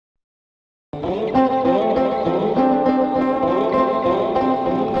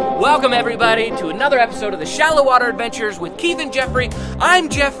Welcome everybody to another episode of the Shallow Water Adventures with Keith and Jeffrey. I'm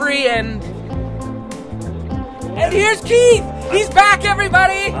Jeffrey and here's Keith! He's back,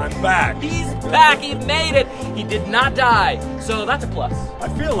 everybody! I'm back. He's back, he made it. He did not die, so that's a plus. I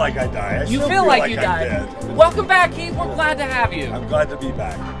feel like I died. You feel like you died. Welcome back, Keith. We're glad to have you. I'm glad to be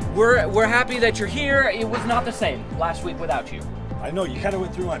back. We're happy that you're here. It was not the same last week without you. I know, you kind of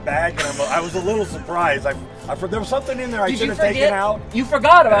went through my bag, and I was a little surprised. There was something in there I should have forget? taken out. You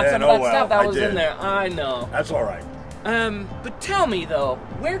forgot about some of that well, stuff that I was did. in there. I know. That's all right. But tell me, though,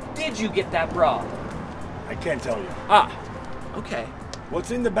 where did you get that bra? I can't tell you. Ah, okay. What's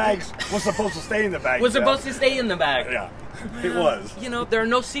in the bags was supposed to stay in the bag. Was supposed to stay in the bag. Yeah, it was. You know, there are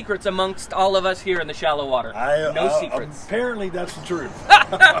no secrets amongst all of us here in the shallow water. No secrets. Apparently, that's the truth.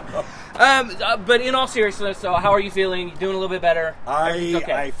 But in all seriousness, so how are you feeling? You doing a little bit better?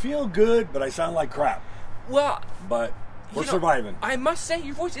 I feel good, but I sound like crap. Well, but we're surviving. I must say,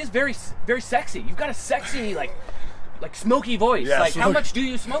 your voice is very, very sexy. You've got a sexy, like smoky voice. Yeah, like, how much do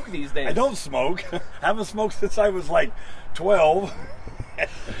you smoke these days? I don't smoke. Haven't smoked since I was like 12.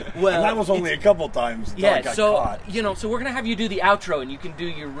 Well, and that was only a couple times. Yeah, I got caught. So we're gonna have you do the outro, and you can do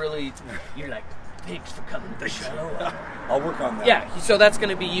you're like, thanks for coming to the show. I'll work on that. Yeah, so that's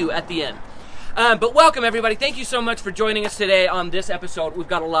gonna be you at the end. But welcome everybody. Thank you so much for joining us today on this episode. We've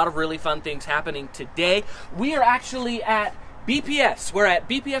got a lot of really fun things happening today. We are actually at BPS. We're at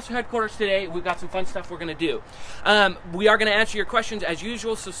BPS headquarters today. We've got some fun stuff we're going to do. We are going to answer your questions as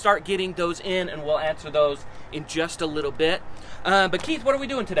usual, so start getting those in, and we'll answer those in just a little bit. But Keith, what are we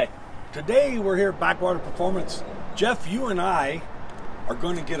doing today? Today we're here at Backwater Performance. Jeff, you and I are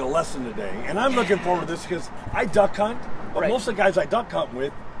going to get a lesson today, and I'm looking forward to this because I duck hunt, but most of the guys I duck hunt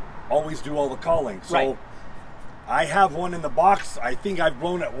with always do all the calling. So I have one in the box. I think I've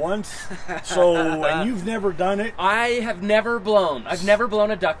blown it once. So, and you've never done it? I have never blown. I've never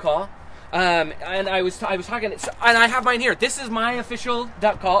blown a duck call. And I was talking, and I have mine here. This is my official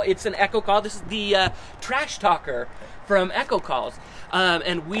duck call. It's an echo call. This is the Trash Talker from Echo Calls. And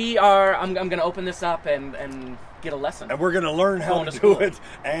I'm going to open this up and get a lesson. And we're going to learn how to do it.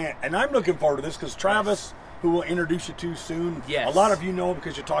 And I'm looking forward to this because Travis, who we'll introduce you to soon. Yes. A lot of you know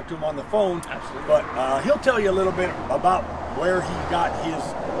because you talked to him on the phone. Absolutely. But he'll tell you a little bit about where he got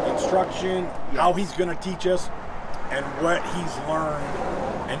his instruction, how he's going to teach us, and what he's learned,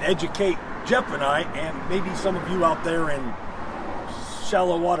 and educate Jeff and I, and maybe some of you out there in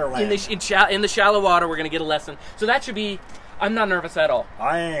shallow water land. In the shallow water, we're going to get a lesson. So that should be, I'm not nervous at all.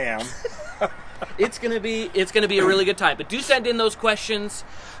 I am. It's gonna be a really good time. But do send in those questions,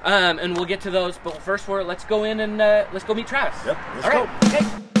 and we'll get to those. But first, let's go in and let's go meet Travis. Yep, let's go. Okay.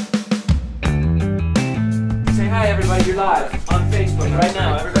 Say hi, everybody. You're live on Facebook right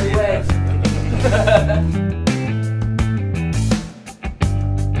now. Everybody wave.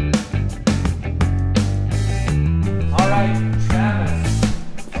 All right, Travis.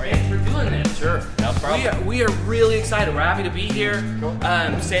 Thanks for doing this. Sure, no problem. We are really excited. We're happy to be here. Cool.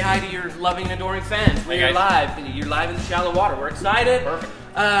 Say hi to your loving and adoring fans. We're live. You're live in the shallow water. We're excited.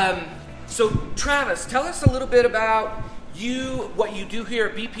 Perfect. So Travis, tell us a little bit about what you do here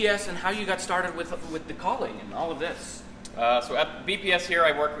at BPS, and how you got started with the calling and all of this. So at BPS here,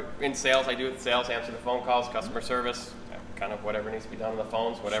 I work in sales. I do sales, answer the phone calls, customer service, kind of whatever needs to be done on the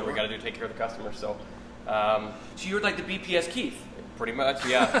phones, whatever we got to do to take care of the customers. So you're like the BPS Keith. Pretty much,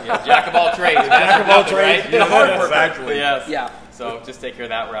 yeah. Jack of all trades. Jack of all trades. The hard worker. Exactly. Yes. Yeah. So just take care of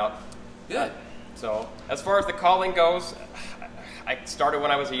that route. Good. So as far as the calling goes, I started when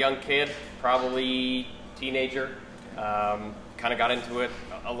I was a young kid, probably teenager. Kind of got into it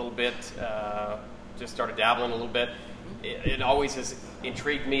a little bit. Just started dabbling a little bit. It always has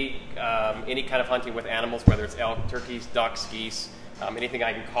intrigued me. Any kind of hunting with animals, whether it's elk, turkeys, ducks, geese, anything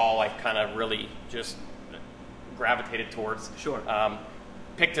I can call, I kind of really just gravitated towards. Sure.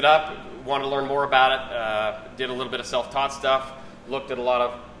 Picked it up, wanted to learn more about it, did a little bit of self-taught stuff, looked at a lot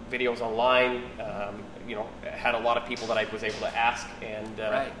of videos online, had a lot of people that I was able to ask, and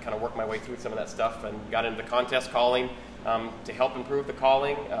kind of worked my way through some of that stuff, and got into the contest calling to help improve the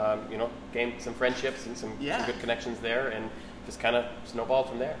calling, gained some friendships and some good connections there, and just kind of snowballed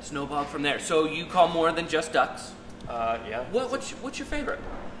from there. So you call more than just ducks? Yeah. What's your favorite?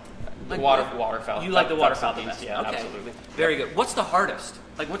 Like waterfowl. You like the waterfowl the best? Yeah, okay. Absolutely. Very good. What's the hardest?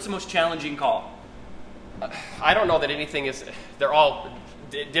 Like, what's the most challenging call? I don't know that anything is. They're all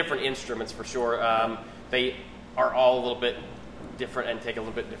different instruments for sure. They are all a little bit different and take a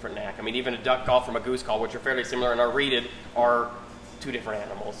little bit different knack. I mean, even a duck call from a goose call, which are fairly similar and are reeded, are two different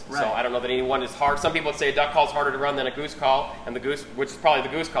animals. Right. So I don't know that any one is hard. Some people would say a duck call is harder to run than a goose call, and the goose, which is probably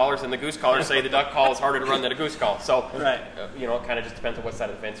the goose callers, and the goose callers say the duck call is harder to run than a goose call. So you know, it kind of just depends on what side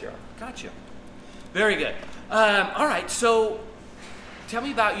of the fence you're on. Gotcha. Very good. All right, so tell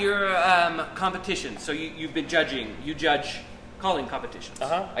me about your competition. So you've been judging. You judge calling competitions.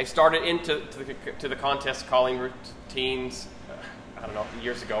 I started into the contest calling routines, I don't know,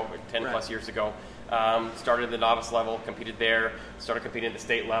 years ago, 10 plus years ago. Started at the novice level, competed there, started competing at the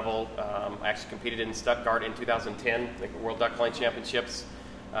state level. I actually competed in Stuttgart in 2010, the World Duck Calling Championships.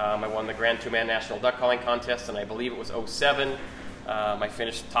 I won the Grand Two-Man National Duck Calling Contest, and I believe it was 07. I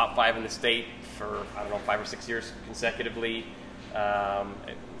finished top 5 in the state for, I don't know, 5 or 6 years consecutively.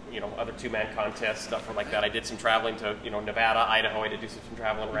 You know, other two-man contests, stuff like that. I did some traveling to, you know, Nevada, Idaho. I did do some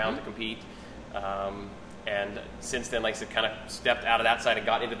traveling around to compete. And since then, like I said, kind of stepped out of that side and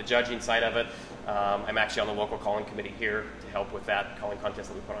got into the judging side of it. I'm actually on the local calling committee here to help with that calling contest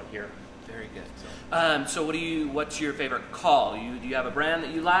that we put on here. Very good. So what's your favorite call? Do you have a brand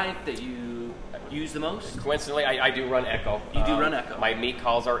that you like, that you use the most? Coincidentally, I do run Echo. You do run Echo. My meet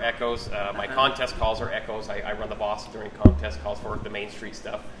calls are Echoes. My contest calls are Echoes. I run the boss during contest calls for the Main Street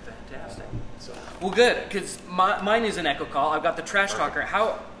stuff. Fantastic. Well, good, because mine is an Echo call. I've got the Trash Talker.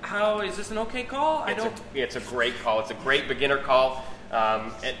 How is this an okay call? It's a great call. It's a great beginner call.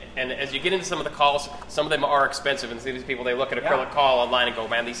 And as you get into some of the calls, some of them are expensive. And these people, they look at acrylic call online and go,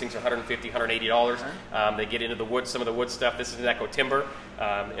 man, these things are $150, $180. They get into some of the wood stuff. This is an Echo Timber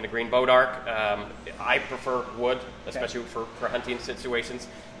in a green boat arc. I prefer wood, especially for hunting situations.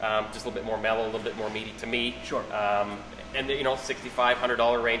 Just a little bit more mellow, a little bit more meaty to me. Sure. And you know, $65,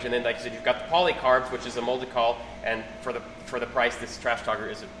 $100 range. And then, like I said, you've got the polycarbs, which is a molded call. And for the price, this Trash Talker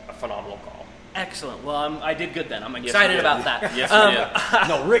is a phenomenal call. Excellent. Well, I did good then. I'm excited about that. Yes, you did.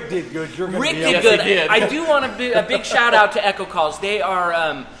 No, Rick did good. Rick did good. I do want a big shout out to Echo Calls. They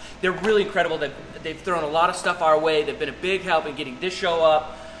are they're really incredible. They've thrown a lot of stuff our way. They've been a big help in getting this show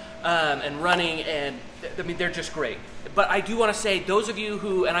up and running. And I mean, they're just great. But I do want to say, those of you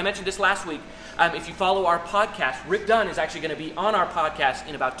who, and I mentioned this last week, if you follow our podcast, Rick Dunn is actually going to be on our podcast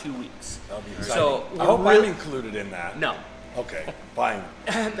in about 2 weeks. That'll be exciting. So I hope I'm included in that. No. Okay, fine.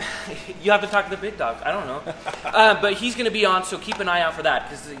 You have to talk to the big dogs. I don't know. But he's going to be on, so keep an eye out for that,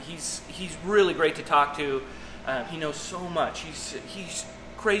 because he's really great to talk to. He knows so much. He's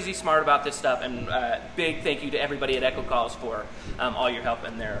crazy smart about this stuff, and big thank you to everybody at Echo Calls for all your help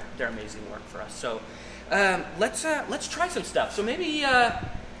and their amazing work for us. So let's try some stuff. So maybe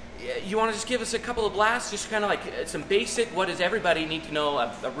you want to just give us a couple of blasts, just kind of like some basic, what does everybody need to know,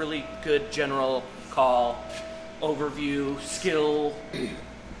 a really good general call overview, skill.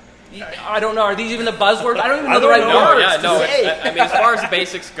 I don't know. Are these even the buzzwords? I don't even know the right words. Yeah, no. I mean, as far as the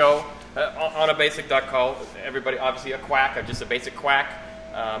basics go, on a basic duck call, everybody obviously a quack, just a basic quack,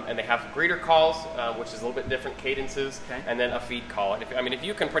 and they have greeter calls, which is a little bit different cadences, and then a feed call. And if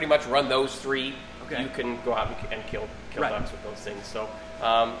you can pretty much run those three, you can go out and kill ducks with those things. So,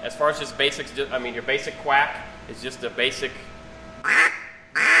 as far as just basics, your basic quack is just a basic.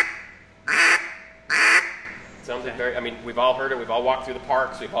 Something very, we've all heard it, we've all walked through the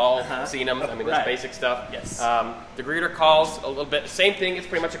parks, we've all seen them, that's basic stuff. Yes. The greeter calls, a little bit, same thing, it's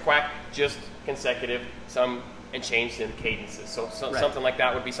pretty much a quack, just consecutive, and changed in cadences. So something like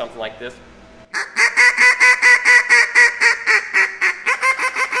that would be something like this.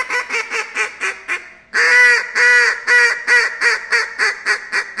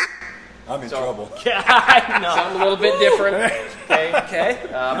 I'm in trouble. Yeah, I know. Something a little bit different. Okay. No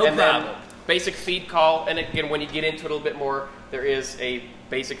problem. Then basic feed call, and again, when you get into it a little bit more, there is a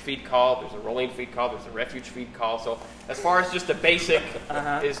basic feed call, there's a rolling feed call, there's a refuge feed call. So as far as just a basic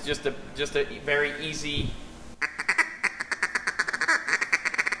is just a very easy.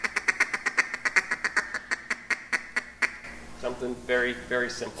 Something very, very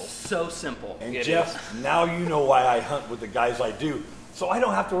simple. So simple. And Jeff, now you know why I hunt with the guys I do. So I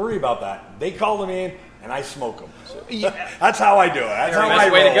don't have to worry about that. They call them in, and I smoke them. So that's how I do it. That's how I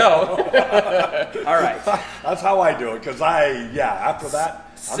roll. Way to go. All right. That's how I do it, because after that,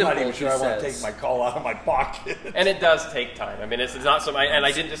 Simple, I'm not even sure I want to take my call out of my pocket. And it does take time. It's not so. And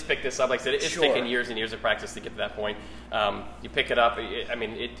I didn't just pick this up. Like I said, it's taken years and years of practice to get to that point. You pick it up.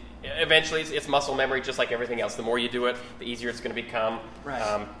 Eventually it's muscle memory, just like everything else. The more you do it, the easier it's going to become.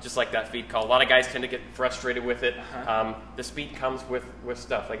 Right. Just like that feed call. A lot of guys tend to get frustrated with it. The speed comes with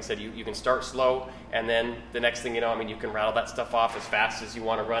stuff. Like I said, you can start slow, and then the next thing you know, you can rattle that stuff off as fast as you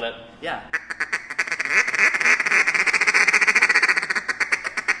want to run it. Yeah.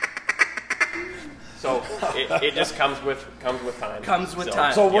 So it just comes with time. Comes with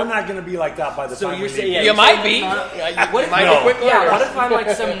time. So we're not going to be like that by the time you're we saying, leave. You might be. What if, what if I'm like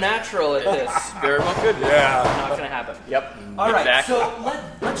some natural at this? Very well could be. Yeah. Not going to happen. Yep. All right, Exactly.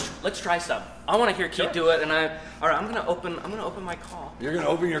 so let's try some. I want to hear Keith do it, and all right, I'm gonna open my call. You're going to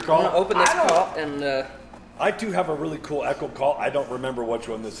open your I'm call? gonna open this call, and I do have a really cool Echo call. I don't remember which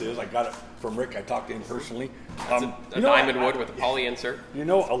one this is. I got it from Rick. I talked to him personally. A diamond wood with a poly insert. You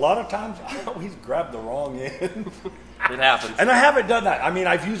know, a lot of times I always grab the wrong end. It happens. And I haven't done that. I mean,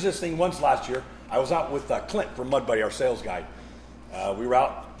 I've used this thing once last year. I was out with Clint from Mud Buddy, our sales guy. We were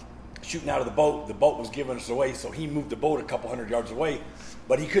out shooting out of the boat. The boat was giving us away, so he moved the boat a couple hundred yards away.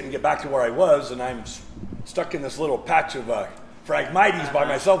 But he couldn't get back to where I was, and I'm stuck in this little patch of Phragmites by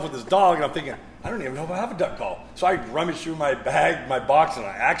myself with this dog, and I'm thinking, I don't even know if I have a duck call. So I rummaged through my bag, my box, and I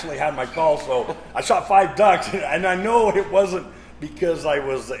actually had my call. So I shot 5 ducks, and I know it wasn't because I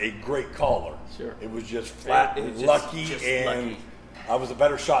was a great caller. Sure. It was just flat It was lucky, just and lucky. I was a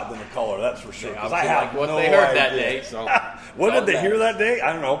better shot than the caller, that's for sure. Because I Obviously have like what no they heard that idea. day. So What it's did they all hear bad. that day?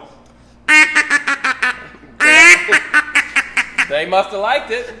 I don't know. They must have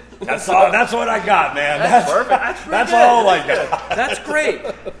liked it. That's all. That's what I got, man. That's perfect. That's all I got. that's great.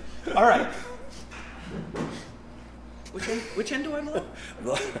 All right. Which end do I look?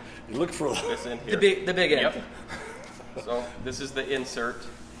 You look for This in here. The big end. Yep. So this is the insert.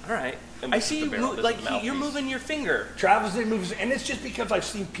 All right. And I this see is you the barrel. move, This like is the mouthpiece. you're moving your finger. Travis did moves, and it's just because I've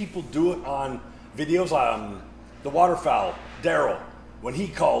seen people do it on videos. The waterfowl, Daryl, when he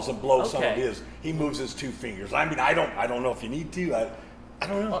calls and blows some of Okay. his, he moves his 2 fingers. I mean, I don't know if you need to. I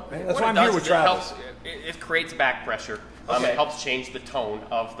don't know. Man, that's What why it I'm does here with is Travis. it creates back pressure. Okay. It helps change the tone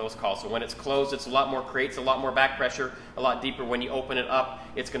of those calls. So when it's closed, it's a lot more, creates a lot more back pressure, a lot deeper. When you open it up,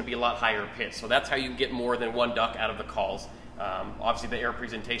 it's going to be a lot higher pitch. So that's how you get more than 1 duck out of the calls. Obviously, the air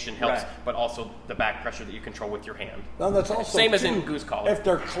presentation helps, Right. but also the back pressure that you control with your hand. Now, that's also Same as too, in goose calling. If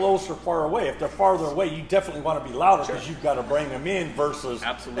they're close or far away, if they're farther away, you definitely want to be louder because you've got to bring them in. Versus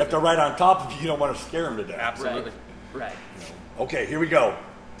Absolutely. if they're right on top of you, you don't want to scare them to death. Absolutely. Right. Okay, here we go.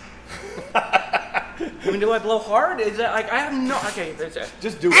 I mean, do I blow hard? Is that like I have no? Okay, there's a.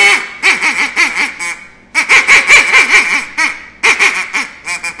 Just do it.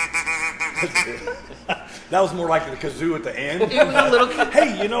 That was more like the kazoo at the end. It was a little.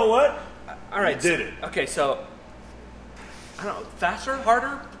 Hey, you know what? All right, You did it. Okay, so I don't know, faster,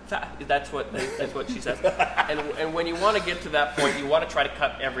 harder. That's what she said. And when you want to get to that point, you want to try to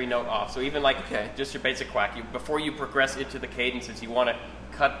cut every note off. So even like just your basic quack, before you progress into the cadences, you want to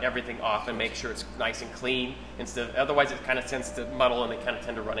cut everything off and make sure it's nice and clean. Otherwise, it kind of tends to muddle and they kind of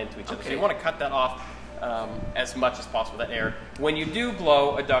tend to run into each other. So you want to cut that off as much as possible. That air. When you do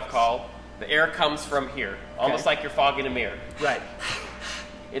blow a duck call, the air comes from here, almost like you're fogging a mirror. Right.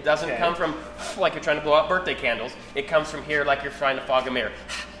 It doesn't come from like you're trying to blow out birthday candles. It comes from here like you're trying to fog a mirror.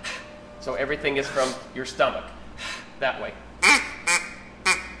 So everything is from your stomach, that way.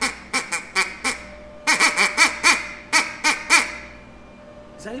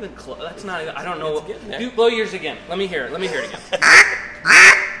 Is that even close? That's not even. I don't know. It's getting there. Do blow yours again. Let me hear it. Let me hear it again.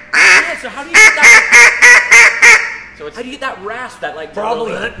 Yeah, so how do you get that? So it's, How do you get that rasp? That like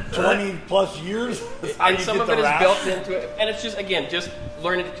Probably 20 plus years. That's how and you some get of the it is rasp. built into it, and it's just again just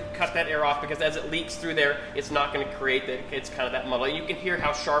learning to cut that air off because as it leaks through there, it's not going to create that. It's kind of that muddle. You can hear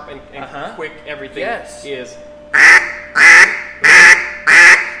how sharp and quick everything Yes. is.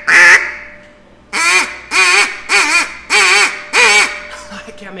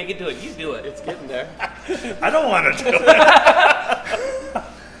 I can't make it do it. You do it. It's getting there. I don't want to do it.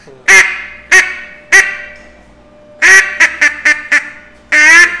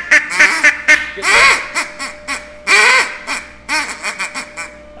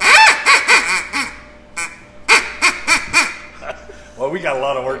 Well, we got a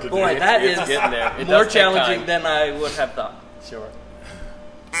lot of work to do. Boy, that It's is getting there. It more does take challenging time. than I would have thought. Sure.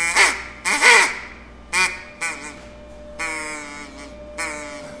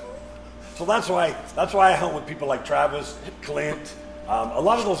 So that's why I hunt with people like Travis, Clint, a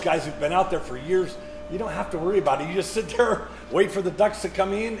lot of those guys who've been out there for years. You don't have to worry about it. You just sit there, wait for the ducks to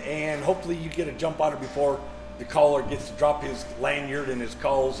come in, and hopefully you get a jump on it before the caller gets to drop his lanyard and his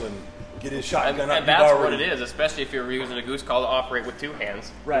calls and get his shotgun up. And that's what it is, especially if you're using a goose call to operate with 2 hands,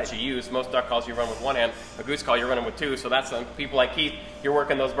 Right. which you use. Most duck calls you run with 1 hand. A goose call you're running with 2. So that's people like Keith. You're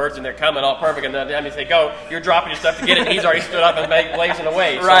working those birds and they're coming all perfect, and then the time you say go, you're dropping your stuff to get it. And he's already stood up and blazing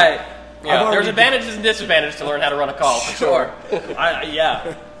away. So, Right. yeah, I've there's already- advantages and disadvantages to learn how to run a call. For sure.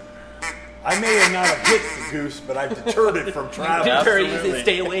 Yeah. I may have not have hit the goose, but I've deterred it from traveling. Deter, Absolutely. you say,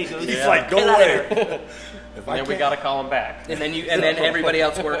 stay away. Goose. He's like, go Get out of away. here. If And then we got to call him back. And then everybody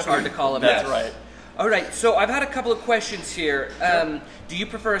else works hard to call him That's back. right. All right, so I've had a couple of questions here. Do you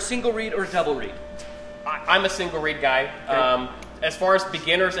prefer a single read or a double read? I'm a single read guy. Okay. As far as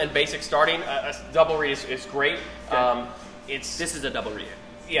beginners and basic starting, a double read is great. Okay. This is a double read.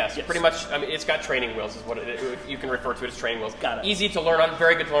 Yes, pretty much. I mean, it's got training wheels, is what you can refer to it as training wheels. Got it. Easy to learn on,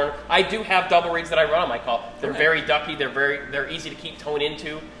 very good to learn. I do have double reads that I run on my call. They're very ducky. They're easy to keep tone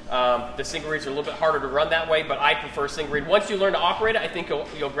into. The single reads are a little bit harder to run that way, but I prefer single read. Once you learn to operate it, I think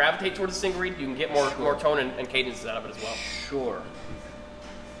you'll gravitate towards a single read. You can get more tone and cadences out of it as well. Sure.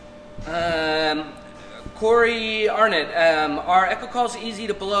 Corey Arnett, are Echo Calls easy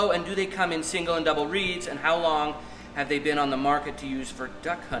to blow, and do they come in single and double reads, and how long have they been on the market to use for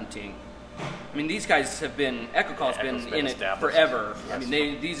duck hunting? I mean, these guys have been, Echo Calls been in it forever. Yes. I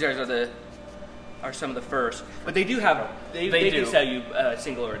mean, these guys are some of the first, but they do have, they do sell you a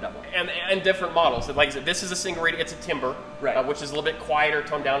single or a double. And different models. Like I said, this is a single read, it's a timber, right. Which is a little bit quieter,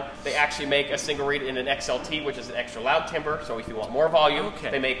 toned down. They actually make a single read in an XLT, which is an extra loud timber, so if you want more volume.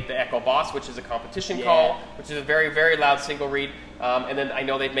 They make the Echo Boss, which is a competition call, which is a very, very loud single read. And then I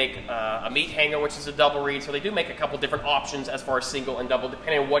know they make a meat hanger, which is a double read, so they do make a couple different options as far as single and double,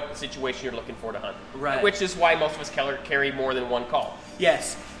 depending on what situation you're looking for to hunt. Right. Which is why most of us carry more than one call.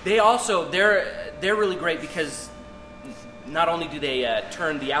 Yes. They also, they're really great because not only do they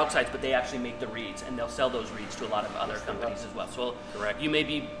turn the outsides, but they actually make the reads, and they'll sell those reads to a lot of other companies as well. So you may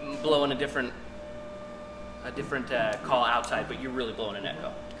be blowing a different call outside, but you're really blowing an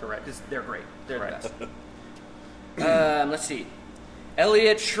echo. Correct. Because they're great. They're the best. Let's see.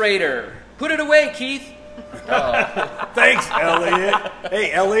 Elliot Schrader. Put it away, Keith. Thanks, Elliot.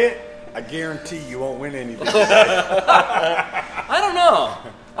 Hey, Elliot, I guarantee you won't win anything. I don't know.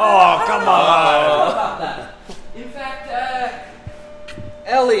 Oh, come on. About that. In fact,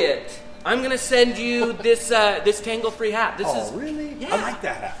 Elliot, I'm going to send you this tangle-free hat. This is really? Yeah. I like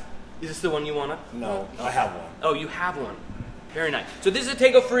that hat. Is this the one you want? No, I have one. Oh, you have one. Very nice. So this is a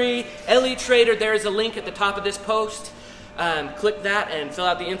tangle-free Elliot Schrader. There is a link at the top of this post. Click that and fill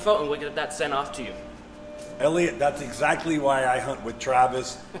out the info, and we'll get that sent off to you. Elliot, that's exactly why I hunt with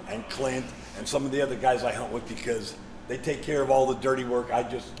Travis and Clint and some of the other guys I hunt with, because they take care of all the dirty work. I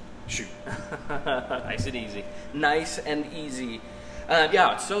just shoot. Nice and easy. Nice and easy.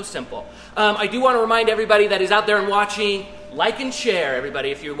 Yeah, it's so simple. I do want to remind everybody that is out there and watching, like and share, everybody.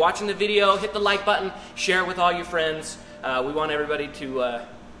 If you're watching the video, hit the like button, share it with all your friends. We want everybody to,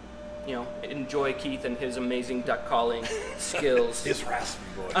 enjoy Keith and his amazing duck calling skills. His raspy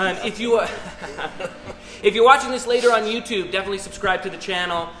voice. If you're watching this later on YouTube, definitely subscribe to the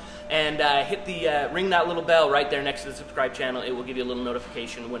channel. And hit the ring that little bell right there next to the subscribe channel. It will give you a little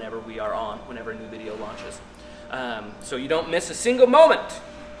notification whenever we are on, whenever a new video launches. So you don't miss a single moment.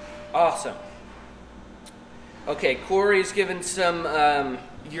 Awesome. Okay, Corey's given some,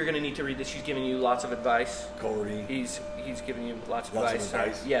 you're going to need to read this. She's giving you lots of advice. Corey. He's giving you lots of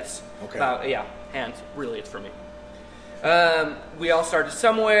advice. Yes. Okay. About, hands. Really, it's for me. We all started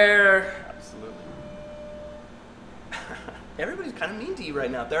somewhere. Absolutely. Everybody's kind of mean to you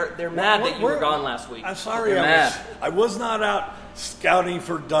right now. They're mad that you were gone last week. I'm sorry. I was not out scouting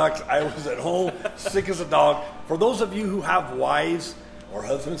for ducks. I was at home sick as a dog. For those of you who have wives or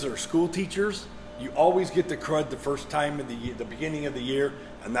husbands or school teachers, you always get the crud the first time in the beginning of the year,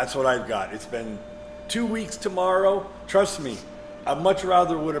 and that's what I've got. It's been 2 weeks tomorrow. Trust me, I much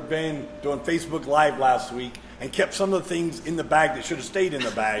rather would have been doing Facebook Live last week and kept some of the things in the bag that should have stayed in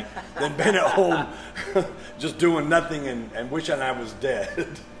the bag than been at home just doing nothing and wishing I was dead.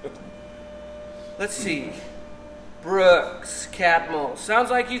 Let's see. Brooks, Catmull.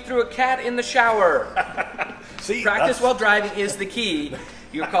 Sounds like you threw a cat in the shower. See, practice while driving is the key.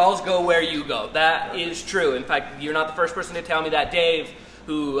 Your calls go where you go. That is true. In fact, you're not the first person to tell me that. Dave,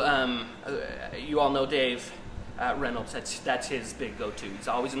 who you all know Dave Reynolds, that's his big go-to. He's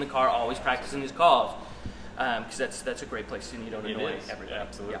always in the car, always practicing his calls. Because that's a great place, and you don't annoy everybody.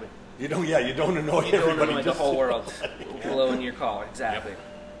 Absolutely. Yeah. You don't annoy you everybody. Don't annoy the whole world blowing your call. Exactly.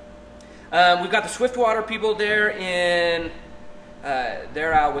 Yep. We've got the Swiftwater people there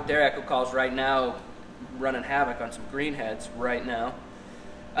they're out with their echo calls right now, running havoc on some greenheads right now.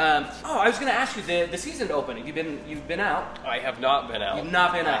 I was going to ask you, the season opening. You've been out? I have not been out. You've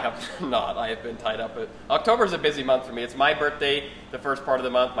not been out? I have not. I have been tied up. October's a busy month for me. It's my birthday, the first part of the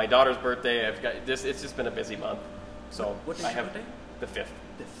month. My daughter's birthday. It's just been a busy month. So what is your birthday? The 5th.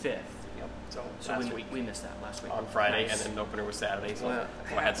 The 5th. Yep. So last week we missed that last week on Friday, nice. And then the opener was Saturday. So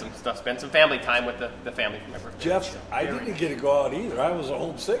I had some stuff. Spent some family time with the family for my birthday. Jeff, I didn't get to go out either. I was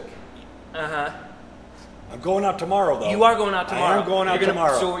homesick. I'm going out tomorrow, though. You are going out tomorrow. I am going out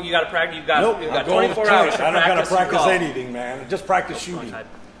tomorrow. So you got to practice. You've got 24 hours to practice. I don't got to practice anything, man. Just practice shooting.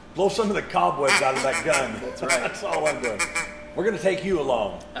 blow some of the cobwebs out of that gun. That's right. That's all I'm doing. We're going to take you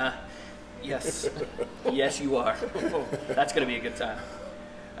along. Yes. Yes, you are. That's going to be a good time.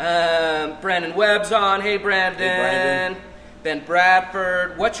 Brandon Webb's on. Hey, Brandon. Hey, Brandon. Ben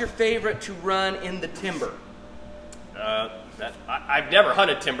Bradford. What's your favorite to run in the timber? I've never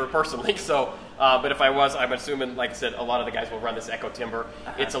hunted timber personally, so but if I was, I'm assuming, like I said, a lot of the guys will run this Echo timber.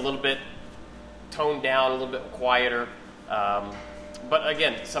 It's a little bit toned down, a little bit quieter. But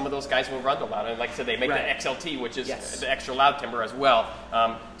again, some of those guys will run the loud, and like I said, they make the XLT, which is the extra loud timber as well,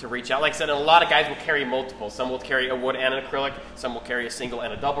 to reach out. Like I said, and a lot of guys will carry multiple. Some will carry a wood and an acrylic. Some will carry a single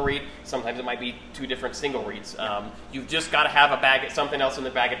and a double reed. Sometimes it might be 2 different single reeds. You've just got to have something else in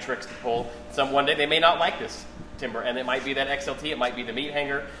the bag of tricks to pull. One day they may not like this timber, and it might be that XLT, it might be the meat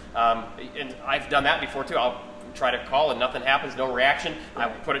hanger, and I've done that before too. I'll try to call and nothing happens, no reaction. I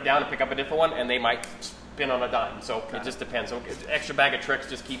put it down and pick up a different one, and they might spin on a dime. So it just depends. So extra bag of tricks,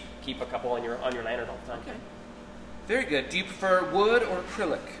 just keep a couple on your lanyard all the time. Okay. Very good. Do you prefer wood or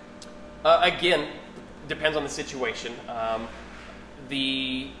acrylic? Again, depends on the situation.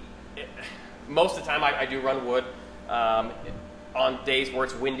 Most of the time I do run wood. On days where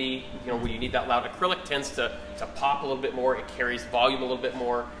it's windy, where you need that loud, acrylic tends to pop a little bit more. It carries volume a little bit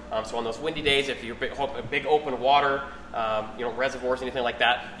more. So on those windy days, if you're a big open water, reservoirs, anything like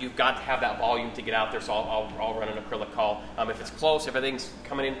that, you've got to have that volume to get out there. So I'll run an acrylic call. If it's close, if everything's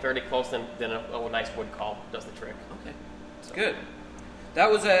coming in fairly close, then a nice wood call does the trick. Okay, good.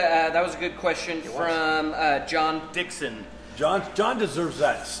 That was a good question from John Dixon. John deserves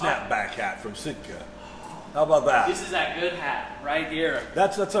that snapback hat from Sitka. How about that? This is that good hat right here.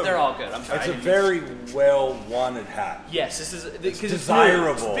 They're all good. I'm sorry. It's a very well wanted hat. Yes, this is it's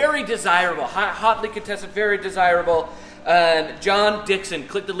desirable. It's very desirable. Hotly contested, very desirable. John Dixon,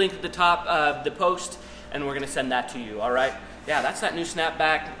 click the link at the top of the post, and we're going to send that to you. All right? Yeah, that's that new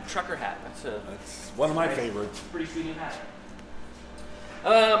snapback trucker hat. That's one of my favorites. Pretty sweet new hat.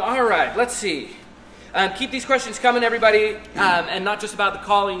 All right, let's see. Keep these questions coming, everybody, and not just about the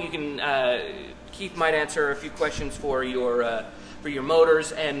calling. You can. Keith might answer a few questions for your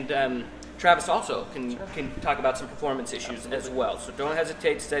motors, and Travis also can talk about some performance issues as well. So don't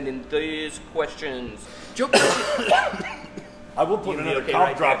hesitate to send in these questions. Joe, I will put another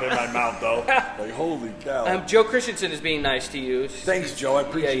cough drop in my mouth though. Like holy cow. Joe Christensen is being nice to you. Thanks, Joe. I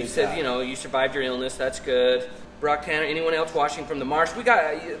appreciate that. Yeah, you said you survived your illness. That's good. Brock Tanner. Anyone else watching from the marsh? We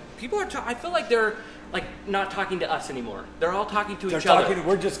got people are. I feel like they're. Not talking to us anymore. They're all talking to each other.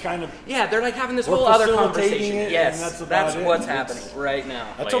 We're just kind of... Yeah, they're like having this whole other conversation. Yes, that's what's happening right now.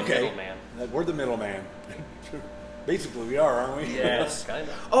 That's okay. We're the middleman. Basically, we are, aren't we? Yes. Kind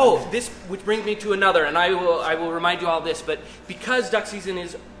of. Oh, this which brings me to another, and I will remind you all this, but because duck season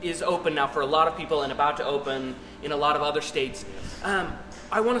is open now for a lot of people and about to open in a lot of other states,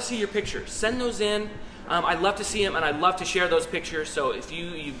 I want to see your pictures. Send those in. I'd love to see them, and I'd love to share those pictures. So if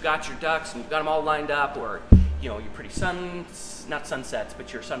you've got your ducks and you've got them all lined up, or your pretty not sunsets,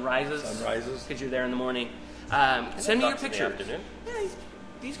 but your sunrises, because you're there in the morning. Send me your pictures. Yeah,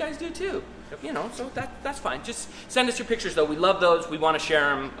 these guys do too. Yep. So that's fine. Just send us your pictures, though. We love those. We want to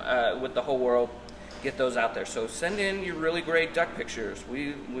share them with the whole world. Get those out there. So send in your really great duck pictures.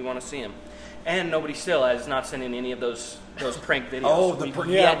 We want to see them. And nobody still is not sending any of those prank videos. Oh, we've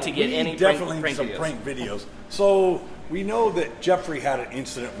yet to get any definitely prank some videos. Prank videos. So we know that Jeffrey had an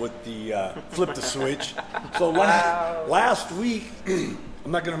incident with the flip the switch. So last week,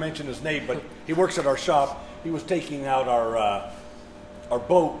 I'm not going to mention his name, but he works at our shop. He was taking out our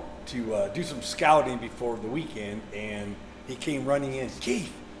boat to do some scouting before the weekend, and he came running in.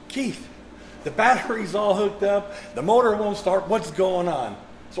 Keith, the battery's all hooked up. The motor won't start. What's going on?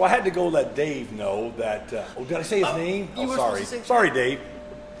 So I had to go let Dave know that, did I say his name? Sorry. Sorry, Dave,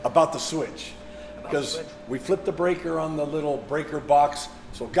 about the switch. Because we flipped the breaker on the little breaker box.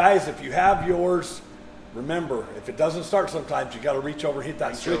 So guys, if you have yours, remember, if it doesn't start sometimes, you got to reach over and hit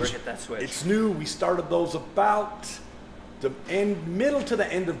that switch. It's new. We started those about the middle to the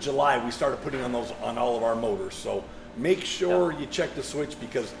end of July. We started putting on those on all of our motors. So make sure you check the switch,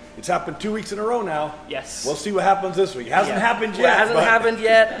 because it's happened 2 weeks in a row now. Yes. We'll see what happens this week. It hasn't happened yet. It hasn't happened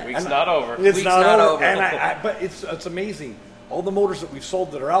yet. Week's not over. It's not over. And but it's amazing. All the motors that we've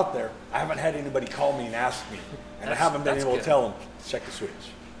sold that are out there, I haven't had anybody call me and ask me. And I haven't been able to tell them, check the switch.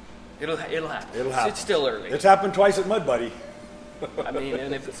 It'll happen. It's still early. It's happened twice at Mud Buddy. I mean,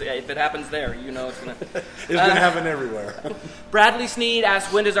 and if it happens there, it's going to... It's going to happen everywhere. Bradley Sneed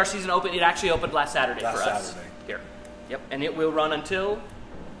asked, when does our season open? It actually opened last Saturday for us. Saturday. Here. Yep, and it will run until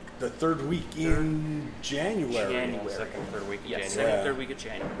the third week in January. Second, third week of Yes, January. second, third week of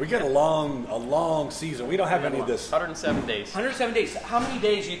January. We get a long season. We don't have any of this. 107 days. 107 days. How many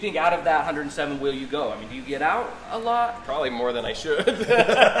days do you think out of that 107 will you go? I mean, do you get out a lot? Probably more than I should.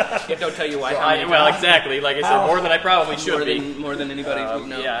 It don't tell you why. Well, exactly. Like I said, more than I probably should be. More than anybody would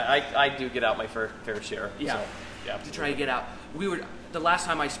know. Yeah, I do get out my fair share. Yeah. So, yeah. To try to get out. The last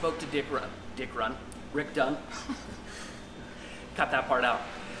time I spoke to Rick Dunn. Cut that part out.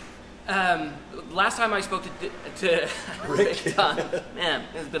 Last time I spoke to Rick Dunn, man,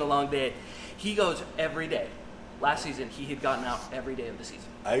 it's been a long day. He goes every day. Last season, he had gotten out every day of the season.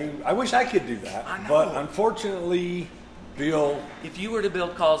 I wish I could do that, but unfortunately, Bill. If you were to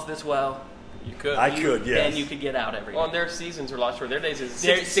build calls this well, You could. I could, yes. Then you could get out every day. Well, and their seasons are a lot shorter. Their days is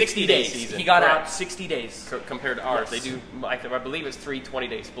 60 days. season. He got out 60 days. Compared to ours. Yes. They do, I believe it's 3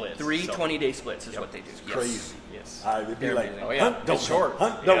 20-day splits. Three 20-day splits is what they do. Yes. Crazy. Yes. It'd be like, amazing. Oh, yeah. hunt, don't It's short.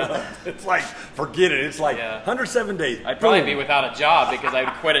 hunt, don't Yeah. hunt. It's like, forget it. It's like 107 days. I'd probably Boom. be without a job because I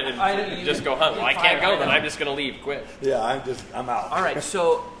would quit it and just go hunt. Well, I can't go, then I know. I'm just going to leave, quit. Yeah, I'm out. All right,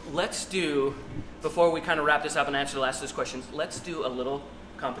 so let's do, before we kind of wrap this up and answer the last of those questions, let's do a little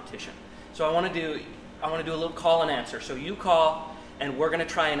competition. So I want to do a little call and answer. So you call, and we're going to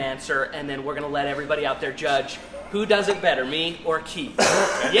try and answer, and then we're going to let everybody out there judge who does it better, me or Keith.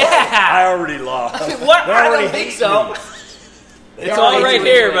 I Yeah! already lost. What? They I already don't think hate so. me. It's all right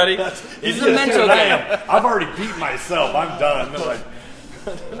here, buddy. This is a mental game. I've already beat myself. I'm done. They're like,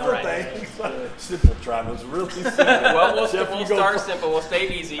 no right. thanks. Simple, Travis. Really simple. Well, we'll Jeff, you go start first. simple. We'll stay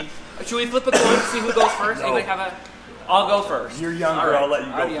easy. Should we flip a coin to see who goes first? No. Anybody have a... I'll go first. You're younger. All right. I'll let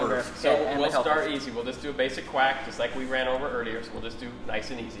you I'm go younger. first. So Okay, and we'll the helper. start easy. We'll just do a basic quack, just like we ran over earlier. So we'll just do nice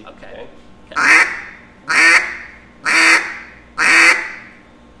and easy. Okay.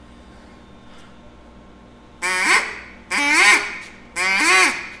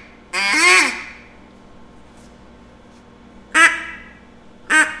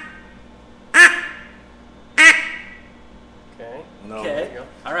 Okay. No. Okay. There you go.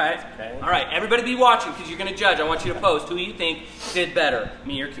 All right. Okay. All right. Everybody be watching because you're going to judge. I want you to post who you think did better,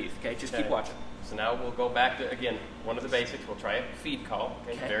 me or Keith. Okay. Just keep Okay. watching. So now we'll go back to, again, one of the basics. We'll try a feed call.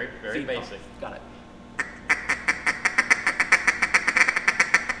 Okay. Okay. Very, very Feed call. basic. Got it.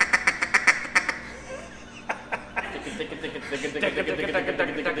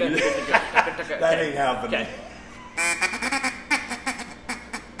 That ain't happening. Okay.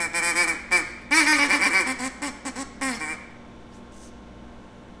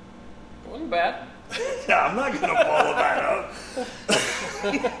 Wasn't bad. Yeah, I'm not going to follow that up.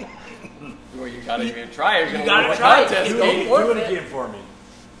 Well, you gotta even try it. You gotta try it. Contest. You Do go for it it. again for me.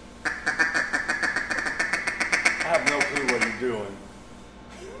 I have no clue what you're doing.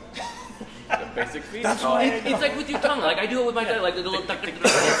 A basic feed That's call. why It's like with your tongue. Like I do it with my tongue. Like the little tick, tick,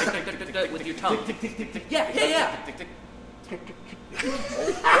 tick, tick, tick, tick, tick, with your tongue. Yeah, yeah, yeah.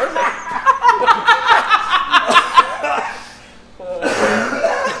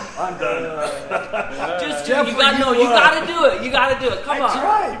 I'm done. Just Jeff, you got no. You got to do it. You got to do it. Come on.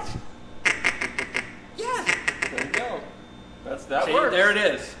 Right. Yeah. There you go. That See, works. there it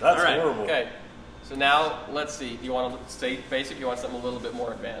is. That's All right. horrible. Okay. So now let's see. You want to stay basic? You want something a little bit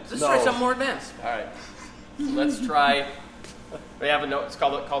more advanced? Let's No. try something more advanced. All right. So let's try. We have a note. It's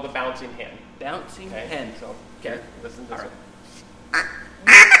called the bouncing hen. Bouncing Okay. hen. So Okay. listen to this All one.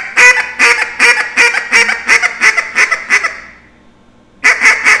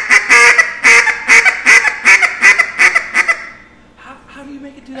 How do you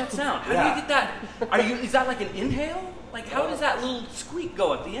make it do that sound? How do Yeah. you get that? Is that like an inhale? Like how does that little squeak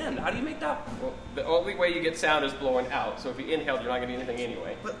go at the end? How do you make that? Well, the only way you get sound is blowing out. So if you inhale, you're not going to do anything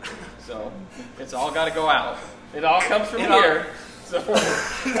anyway. So it's all got to go out. It all comes from It all- here. So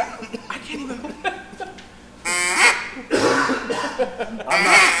I can't even.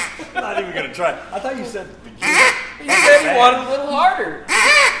 I'm not even going to try. I thought you said begin. you said you wanted a little harder.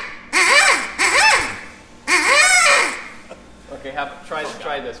 Okay,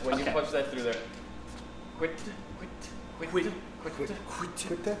 try this. When you Okay. punch that through there. Quit.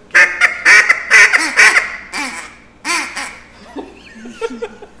 Quit that.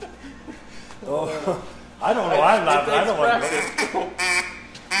 Oh, I don't know. I'm not. I don't want to.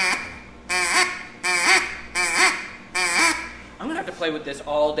 I'm gonna have to play with this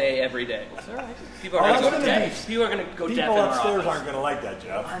all day, every day. It's all right. People are Oh, gonna that's go gonna deaf. People are gonna go deaf People in our upstairs office. aren't going to like that,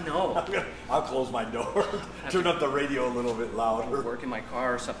 Jeff. I know. I'll close my door. Turn up the radio a little bit louder. Work in my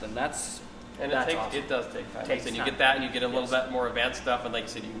car or something. That's And That's it awesome. does take time. Takes And you time. get that, and you get a little Yes. bit more advanced stuff. And like I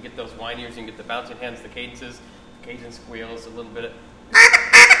said, you can get those whiniers, you can get the bouncing hands, the cadences, Cajun squeals, a little bit of.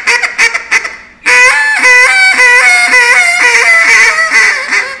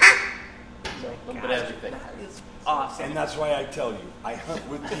 That's why I tell you, I hunt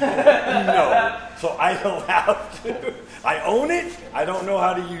with people who know. So I allow to. I own it. I don't know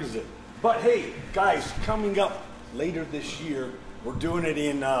how to use it. But hey, guys, coming up later this year, we're doing it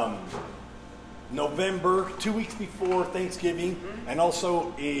in November, 2 weeks before Thanksgiving, and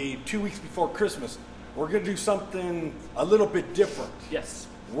also 2 weeks before Christmas. We're going to do something a little bit different. Yes.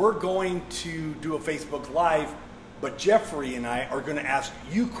 We're going to do a Facebook Live, but Jeffrey and I are going to ask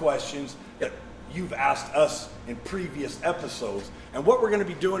you questions that you've asked us in previous episodes. And what we're going to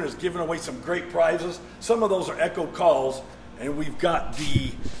be doing is giving away some great prizes. Some of those are echo calls, and we've got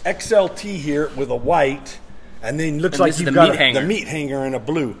the XLT here with a white, and then looks like you've got the meat hanger in a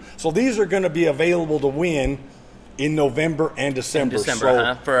blue. So these are going to be available to win in November and December.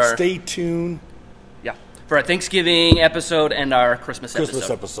 So stay tuned. Yeah, for our Thanksgiving episode and our Christmas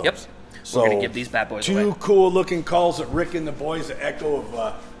episode. Yep. So we're going to give these bad boys away. 2 cool looking calls that Rick and the boys at Echo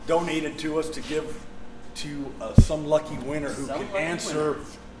have donated to us to give to some lucky winner who can answer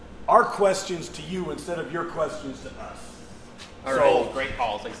our questions to you instead of your questions to us. All right, great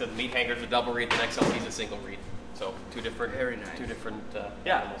calls. Like I said, the meat hanger's a double read, the XLT is a single read. So two different, very nice. Two different.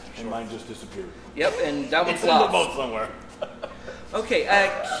 Yeah. And mine just disappeared. Yep, and that one's in the boat somewhere. Okay,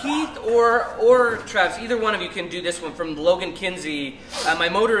 Keith or Travis, either one of you can do this one from Logan Kinsey. My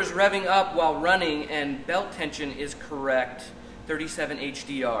motor is revving up while running, and belt tension is correct. 37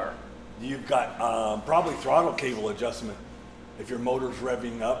 HDR. You've got probably throttle cable adjustment. If your motor's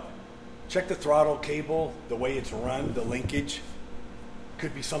revving up, check the throttle cable, the way it's run, the linkage.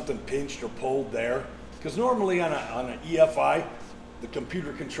 Could be something pinched or pulled there. Because normally on an EFI, the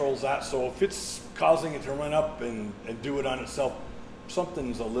computer controls that. So if it's causing it to run up and do it on itself,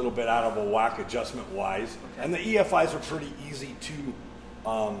 something's a little bit out of a whack adjustment-wise. Okay. And the EFIs are pretty easy to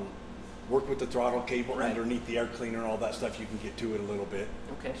work with the throttle cable underneath the air cleaner and all that stuff. You can get to it a little bit.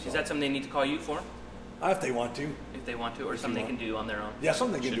 Okay. So. Is that something they need to call you for? If they want to. If they want to, or something they can do on their own? Yeah,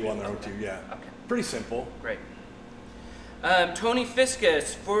 something they can do on their own too, yeah. Okay. Pretty simple. Great. Tony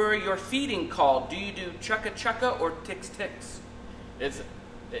Fiscus, for your feeding call, do you do chukka or ticks?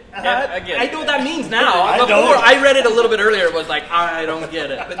 Again, I know what that means now. Before I read it a little bit earlier, it was like, I don't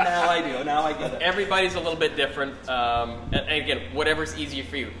get it. But now I do. Now I get it. Everybody's a little bit different. And again, whatever's easier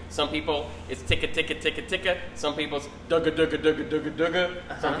for you. Some people, it's ticka. Some people, it's dugga.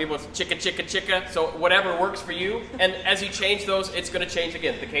 Some people, it's chicka. So whatever works for you. And as you change those, it's going to change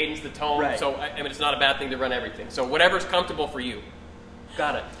again. The cadence, the tone. Right. So, I mean, it's not a bad thing to run everything. So whatever's comfortable for you.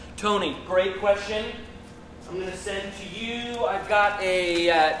 Got it. Tony, great question. I'm going to send to you. I've got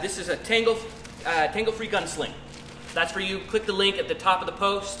this is a Tangle-free gunsling. That's for you. Click the link at the top of the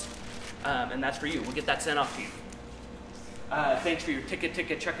post, and that's for you. We'll get that sent off to you. Thanks for your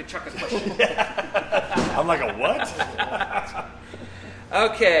chukka question. I'm like, a what?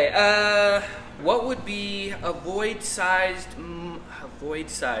 Okay. What would be a void-sized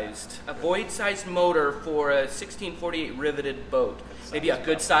motor for a 1648 riveted boat? Maybe a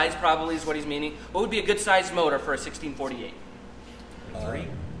good size, probably, is what he's meaning. What would be a good size motor for a 1648?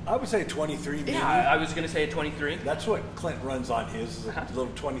 I would say a 23, maybe. Yeah, I was going to say a 23. That's what Clint runs on his, a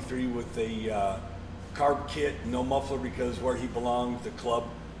little 23 with a carb kit, no muffler, because where he belongs, the club,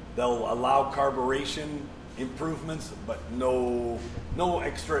 they'll allow carburation improvements, but no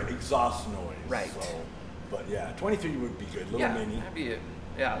extra exhaust noise. Right. So, but yeah, 23 would be good. Little mini.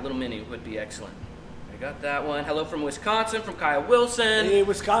 A little mini would be excellent. I got that one. Hello from Wisconsin, from Kyle Wilson. Hey,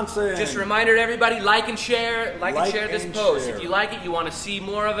 Wisconsin. Just a reminder to everybody, like and share this post. If you like it, you want to see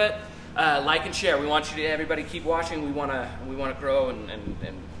more of it, like and share. We want you to, everybody, keep watching. We want to grow and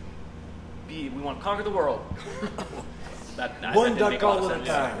we want to conquer the world. One duck call at a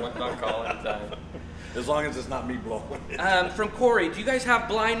time. One duck call at a time. As long as it's not me blowing it. From Corey, do you guys have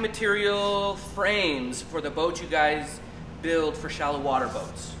blind material frames for the boats you guys build for shallow water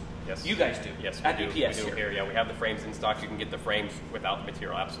boats? Yes. You guys do? Yes, at we BPS do here. Yeah, we have the frames in stock. You can get the frames without the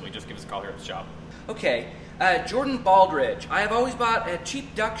material, absolutely. Just give us a call here at the shop. Okay. Jordan Baldridge. I have always bought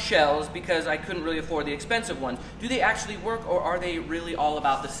cheap duck shells because I couldn't really afford the expensive ones. Do they actually work, or are they really all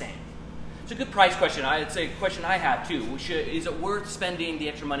about the same? It's a good price question. It's a question I have too. Is it worth spending the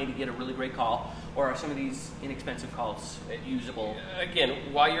extra money to get a really great call, or are some of these inexpensive calls usable?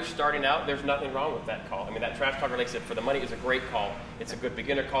 Again, while you're starting out, there's nothing wrong with that call. I mean, that Trash Talker, like I said, for the money is a great call. It's a good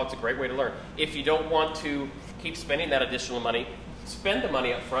beginner call. It's a great way to learn. If you don't want to keep spending that additional money, spend the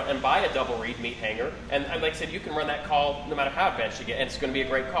money up front and buy a double reed meat hanger. And like I said, you can run that call no matter how advanced you get, and it's going to be a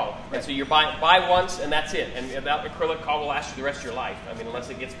great call. Right. And so you buy once, and that's it. And that acrylic call will last you the rest of your life. I mean, unless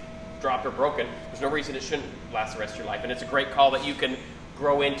it gets dropped or broken, there's no reason it shouldn't last the rest of your life. And it's a great call that you can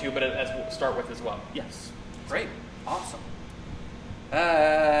grow into, but as we'll start with as well. Yes. Great. Awesome.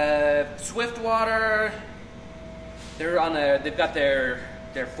 Swiftwater. They're on they've got their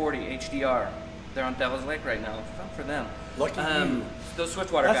 40 HDR. They're on Devil's Lake right now. Fun for them. Lucky you. Those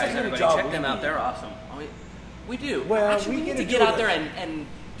Switchwater That's the guys, kind of everybody, job check we them out. need. They're awesome. We do. Well, actually, we we need get to to get do out it. there and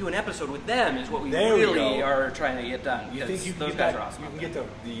do an episode with them. Is what we There we really go. are trying to get done. You because think you can those get guys that, are awesome. you can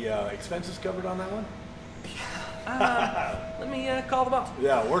get the expenses covered on that one? Let me call the boss.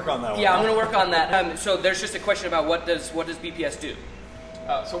 Yeah, work on that one. Yeah, I'm going to work on that. So there's just a question about what does BPS do?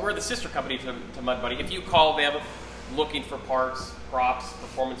 So we're the sister company to Mud Buddy. If you call them looking for parts, props,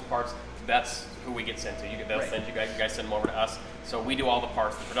 performance parts, that's who we get sent to. They'll Right. send you guys send them over to us. So we do all the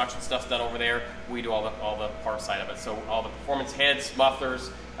parts. The production stuff's done over there. We do all the parts side of it. So all the performance heads,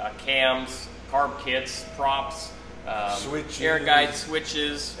 mufflers, cams, carb kits, props, Switches. air guide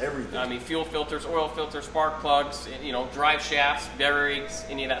switches, Everything. I mean, fuel filters, oil filters, spark plugs, drive shafts, bearings,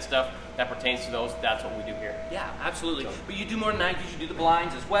 any of that stuff that pertains to those. That's what we do here. Yeah, absolutely. But you do more than that because you do the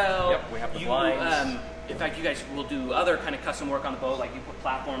blinds as well. Yep, we have the blinds. In fact, you guys will do other kind of custom work on the boat, like you put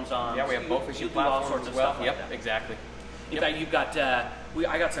platforms on. Yeah, we have So bow you fishing do all platforms sorts as of well. stuff like Yep, that. exactly. In fact, you've got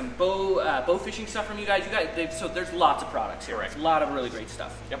I got some bow fishing stuff from you guys. So there's lots of products here. Correct. A lot of really great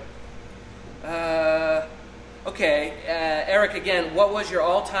stuff. Yep. Okay, Eric. Again, what was your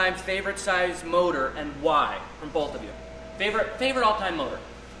all-time favorite size motor and why? From both of you, favorite all-time motor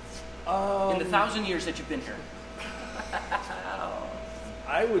in the 1,000 years that you've been here.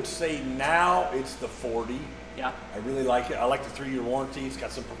 I would say now it's the 40. Yeah. I really like it. I like the 3-year warranty. It's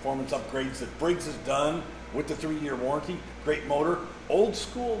got some performance upgrades that Briggs has done with the 3-year warranty. Great motor. Old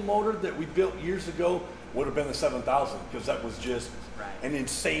school motor that we built years ago would have been the 7000 because that was just an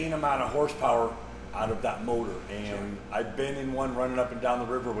insane amount of horsepower out of that motor. And I've been in one running up and down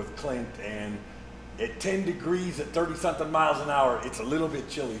the river with Clint, and at 10 degrees at 30-something miles an hour, it's a little bit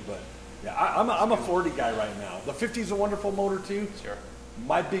chilly, but yeah, I'm a 40 guy right now. The 50 is a wonderful motor too. Sure.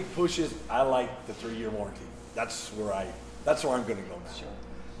 My big push is I like the 3-year warranty. That's where I'm going to go now. Sure.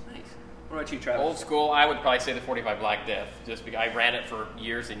 Nice. What about you, Travis? Old school, I would probably say the 45 Black Death. Just because I ran it for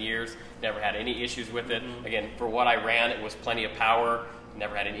years and years, never had any issues with it. Again, for what I ran, it was plenty of power.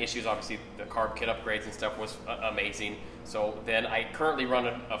 Never had any issues. Obviously, the carb kit upgrades and stuff was amazing. So then I currently run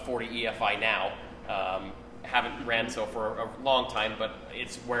a 40 EFI now. Haven't ran so for a long time, but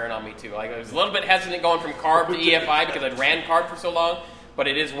it's wearing on me too. I was a little bit hesitant going from carb to EFI because I'd ran carb for so long, but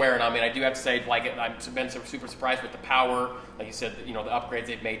it is wearing on me. And I do have to say, I've been super surprised with the power. Like you said, the upgrades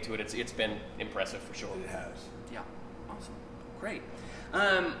they've made to it. It's been impressive for sure. It has. Yeah. Awesome. Great.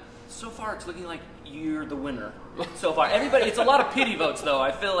 So far, it's looking like you're the winner. So far, everybody. It's a lot of pity votes, though.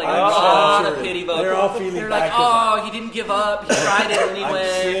 I feel like there's a lot of pity votes. They're all feeling They're bad like, 'cause oh, he didn't give up. He tried it anyway.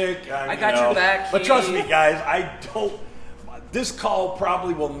 I'm sick. I got your back. But Keith. trust me, guys, I don't. This call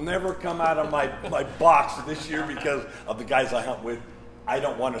probably will never come out of my box this year because of the guys I hunt with. I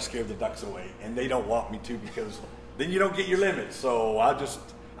don't want to scare the ducks away, and they don't want me to because then you don't get your limits. So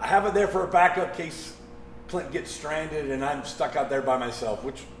I have it there for a backup case Clint gets stranded and I'm stuck out there by myself,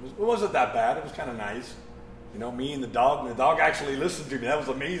 which wasn't that bad. It was kind of nice. Me and the dog actually listened to me. That was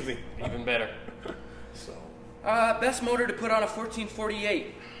amazing. Even better. So, Best motor to put on a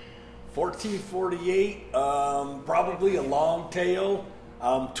 1448. 1448, probably a long tail.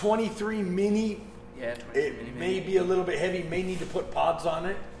 23 mini. Yeah, 23 It may be a little bit heavy. May need to put pods on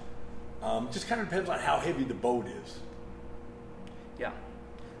it. Just kind of depends on how heavy the boat is. Yeah.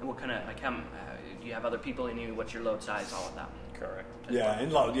 And what kind of do you have other people in you? What's your load size? All of that. Correct. Yeah,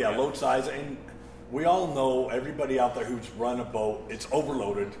 and load size, and we all know everybody out there who's run a boat, it's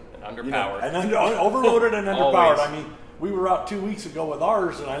overloaded, And underpowered. overloaded and underpowered. Always. I mean, we were out 2 weeks ago with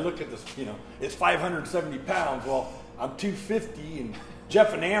ours, and I look at this. It's 570 pounds. Well, I'm 250, and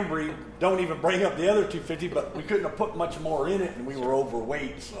Jeff and Ambry don't even bring up the other 250, but we couldn't have put much more in it, and we were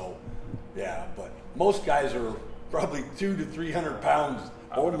overweight. So, yeah, but most guys are probably 200 to 300 pounds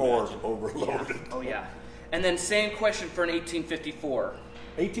or more overloaded. Oh yeah. And then same question for an 1854.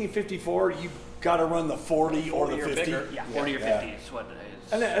 1854, you've got to run the 40 or the 40 or 50. bigger. Yeah, 40 or 50 is what it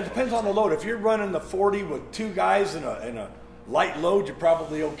is. And it depends on the load. If you're running the 40 with 2 guys and a light load, you're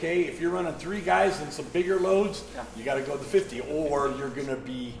probably okay. If you're running 3 guys and some bigger loads, you got to go the 50, or you're going to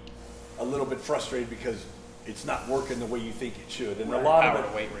be a little bit frustrated because it's not working the way you think it should. And a lot Power of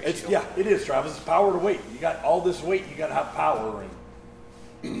to weight it, ratio. it is, Travis. It's power to weight. You got all this weight, you got to have power,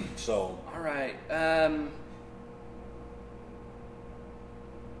 and so. All right.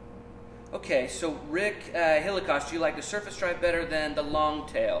 Okay, so Rick Hillicost, do you like the surface stripe better than the long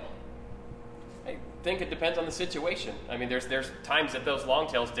tail? I think it depends on the situation. I mean, there's times that those long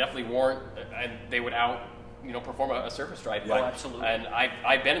tails definitely warrant, and they would perform a surface stripe. Yeah, absolutely. And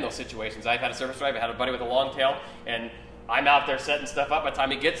I've been in those situations. I've had a surface stripe. I had a buddy with a long tail, and I'm out there setting stuff up by the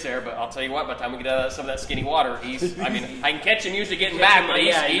time he gets there, but I'll tell you what, by the time we get out of some of that skinny water, I can catch him usually getting back, but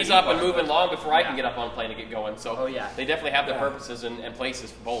he's up and moving long before I can get up on a plane and get going. So they definitely have their purposes and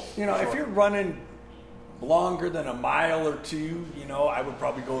places for both. If you're running longer than a mile or two, I would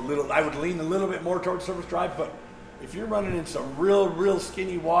probably I would lean a little bit more towards surface drive, but if you're running in some real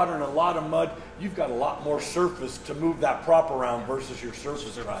skinny water and a lot of mud, you've got a lot more surface to move that prop around versus your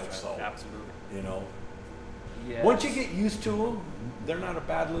surface drive. So, absolutely. Yes. Once you get used to them, they're not a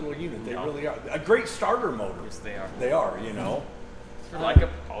bad little unit. They really are. A great starter motor. Yes, they are. They are, They're like a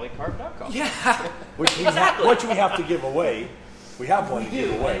polycarb duck. Yeah. Which we have to give away. We have one to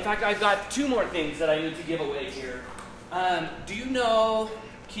give away. In fact, I've got 2 more things that I need to give away here. Do you know,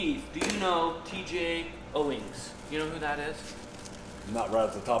 Keith, TJ Owings? You know who that is? Not right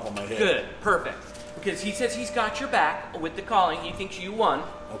at the top of my head. Good. Perfect. Because he says he's got your back with the calling. He thinks you won.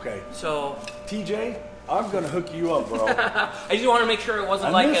 Okay. So, TJ, I'm going to hook you up, bro. I just want to make sure it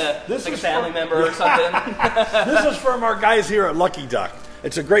wasn't And a this family member or something. This is from our guys here at Lucky Duck.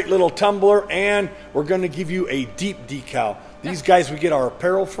 It's a great little tumbler, and we're going to give you a deep decal. These guys we get our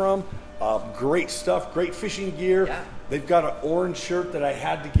apparel from. Great stuff, great fishing gear. Yeah. They've got an orange shirt that I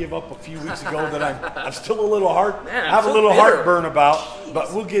had to give up a few weeks ago that I'm still a little bitter. heartburn about.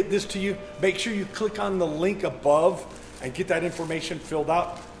 But we'll get this to you. Make sure you click on the link above and get that information filled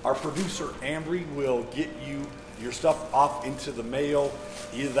out. Our producer Ambry will get you your stuff off into the mail,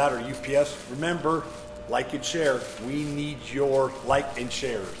 either that or UPS. Remember, like and share. We need your like and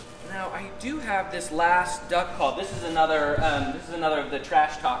shares. Now I do have this last duck call. This is another of the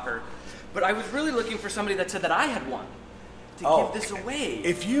trash talker. But I was really looking for somebody that said that I had won to give this away.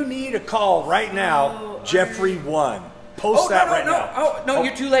 If you need a call right now, Jeffrey won. Post that right now. Oh, no,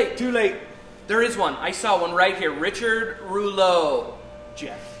 you're too late. Too late. There is one. I saw one right here. Richard Rouleau.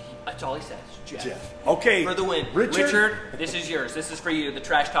 Jeff. That's all he says. Jeff. Okay. For the win. Richard, this is yours. This is for you, the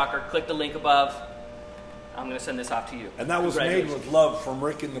trash talker. Click the link above. I'm going to send this off to you. And that was made with love from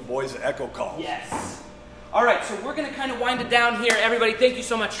Rick and the boys at Echo Call. Yes. All right, so we're going to kind of wind it down here. Everybody, thank you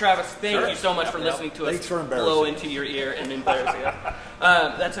so much, Travis. Thank you so much for listening to us. Thanks for blow into your ear and embarrass you.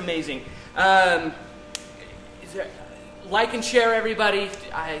 That's amazing. Is there, like and share, everybody.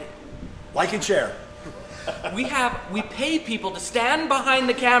 Like and share. We pay people to stand behind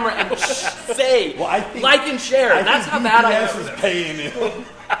the camera and say think, like and share. That's how bad I am. is paying you.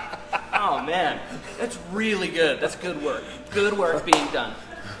 Oh man, that's really good. That's good work. Good work being done.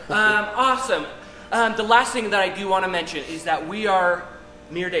 Awesome. The last thing that I do want to mention is that we are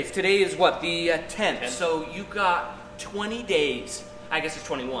mere days. Today is what, the 10th. So you got 20 days. I guess it's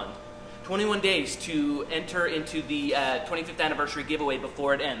 21. 21 days to enter into the 25th anniversary giveaway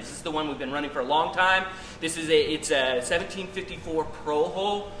before it ends. This is the one we've been running for a long time. It's a 1754 Pro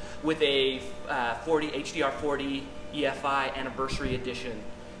Hole with a HDR 40 EFI anniversary edition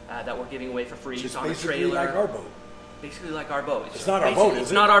that we're giving away for free. It's on a basically trailer. like our boat. Basically like our boat. It's not our boat, is it?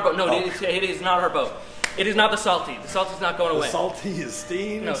 It's not our boat. No, Oh. it is not our boat. It is not the Salty. The Salty's not going away. The Salty is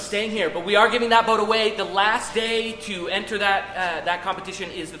staying. No, staying here. But we are giving that boat away. The last day to enter that competition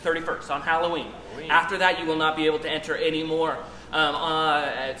is the 31st, on Halloween. After that, you will not be able to enter anymore.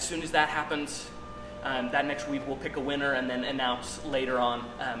 As soon as that happens, that next week we'll pick a winner and then announce later on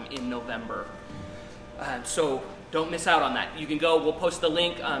in November. So don't miss out on that. You can go, we'll post the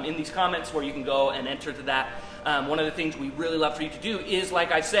link in these comments where you can go and enter to that. One of the things we really love for you to do is,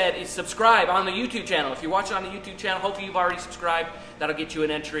 like I said, is subscribe on the YouTube channel. If you're watching on the YouTube channel, hopefully you've already subscribed. That'll get you an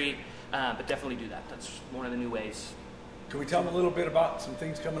entry, but definitely do that. That's one of the new ways. Can we tell them a little bit about some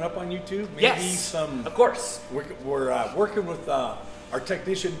things coming up on YouTube? Maybe Yes, of course. We're working with our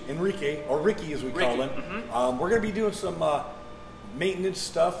technician, Enrique, or Ricky as we call him. Mm-hmm. We're going to be doing some maintenance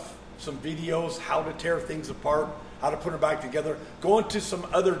stuff, some videos, how to tear things apart, how to put them back together, go into some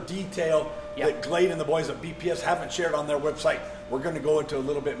other detail that Glade and the boys at BPS haven't shared on their website. We're going to go into a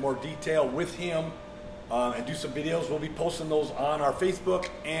little bit more detail with him and do some videos. We'll be posting those on our Facebook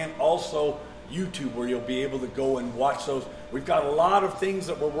and also YouTube, where you'll be able to go and watch those. We've got a lot of things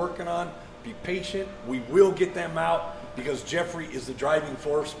that we're working on. Be patient. We will get them out because Jeffrey is the driving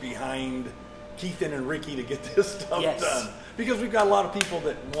force behind Keithan and Ricky to get this stuff done. Because we've got a lot of people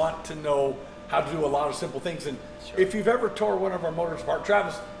that want to know how to do a lot of simple things. And if you've ever tore one of our motors apart,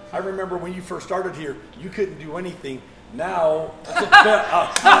 Travis, I remember when you first started here, you couldn't do anything. Now,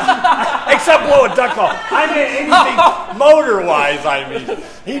 except blow a duck call. I mean, anything motor-wise, I mean.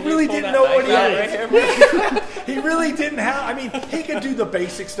 He really didn't know what he was. He really didn't have, I mean, he could do the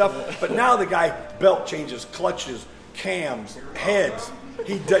basic stuff, but now the guy belt changes, clutches, cams, heads.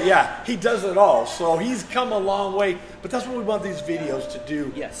 he does it all. So he's come a long way. But that's what we want these videos to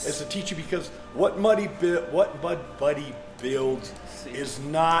do. Yes. Is to teach you, because what Bud Buddy builds is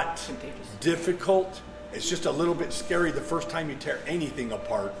not difficult. It's just a little bit scary the first time you tear anything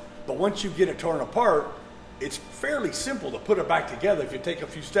apart. But once you get it torn apart, it's fairly simple to put it back together if you take a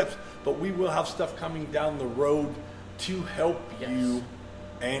few steps. But we will have stuff coming down the road to help you.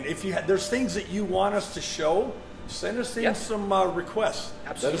 And if there's things that you want us to show, send us in some requests.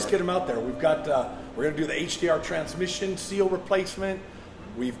 Absolutely. Let us get them out there. We've got we're going to do the HDR transmission seal replacement.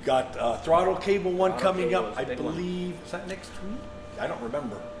 We've got throttle cable coming up. I believe is that next week? I don't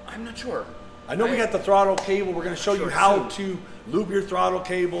remember. I'm not sure. I know we got the throttle cable. We're going to show you how to lube your throttle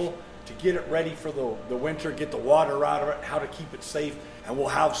cable to get it ready for the winter, get the water out of it, how to keep it safe, and we'll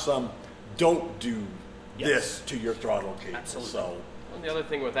have some don't do this to your throttle cable. Absolutely. So. And the other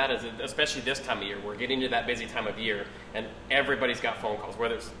thing with that is, especially this time of year, we're getting to that busy time of year, and everybody's got phone calls,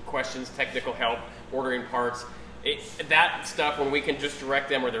 whether it's questions, technical help, ordering parts. That stuff, when we can just direct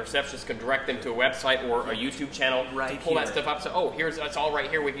them, or the receptionist can direct them to a website or a YouTube channel to pull that stuff up. So, oh, it's all right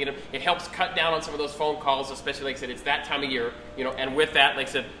here. We can get them. It helps cut down on some of those phone calls, especially, like I said, it's that time of year, and with that, like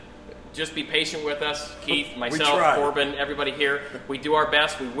I said, just be patient with us, Keith, myself, Corbin, everybody here. We do our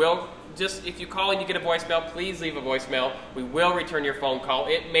best. We will. Just, if you call and you get a voicemail, please leave a voicemail. We will return your phone call.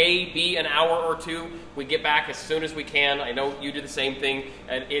 It may be an hour or two. We get back as soon as we can. I know you do the same thing.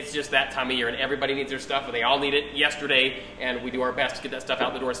 And it's just that time of year, and everybody needs their stuff, and they all need it yesterday, and we do our best to get that stuff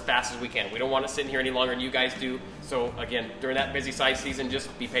out the door as fast as we can. We don't want it sitting here any longer than you guys do. So, again, during that busy size season,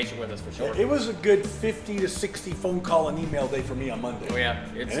 just be patient with us for sure. It was a good 50 to 60 phone call and email day for me on Monday. Oh, yeah.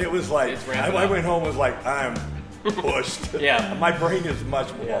 And it was like, I went home and was like, I'm pushed. My brain is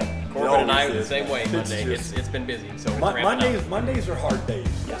much more. Corbin and I are the same way Monday. It's been busy. So Mondays are hard days.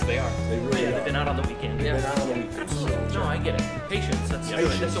 Yes, they are. They really are. They've been out on the weekend. They've been out on the weekend. Absolutely. No, I get it. Patience. That's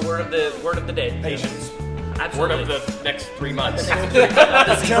Patience. the word of the day. Patience. Absolutely. Word of the next 3 months.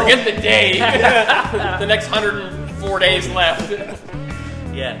 Forget the day. The next 104 days left.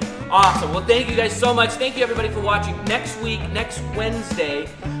 Yeah. Awesome. Well, thank you guys so much. Thank you, everybody, for watching. Next week, next Wednesday,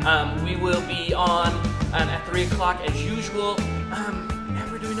 we will be on at 3 o'clock as usual.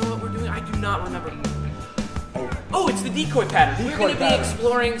 Amber, do we know what we're doing? I do not remember. Oh, it's the decoy pattern. We're going to be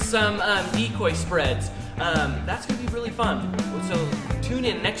exploring some decoy spreads. That's going to be really fun. So tune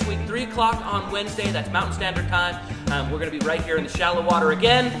in next week, 3 o'clock on Wednesday. That's Mountain Standard Time. We're going to be right here in the shallow water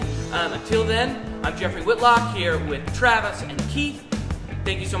again. Until then, I'm Jeffrey Whitlock here with Travis and Keith.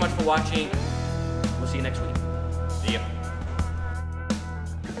 Thank you so much for watching. We'll see you next week. See ya.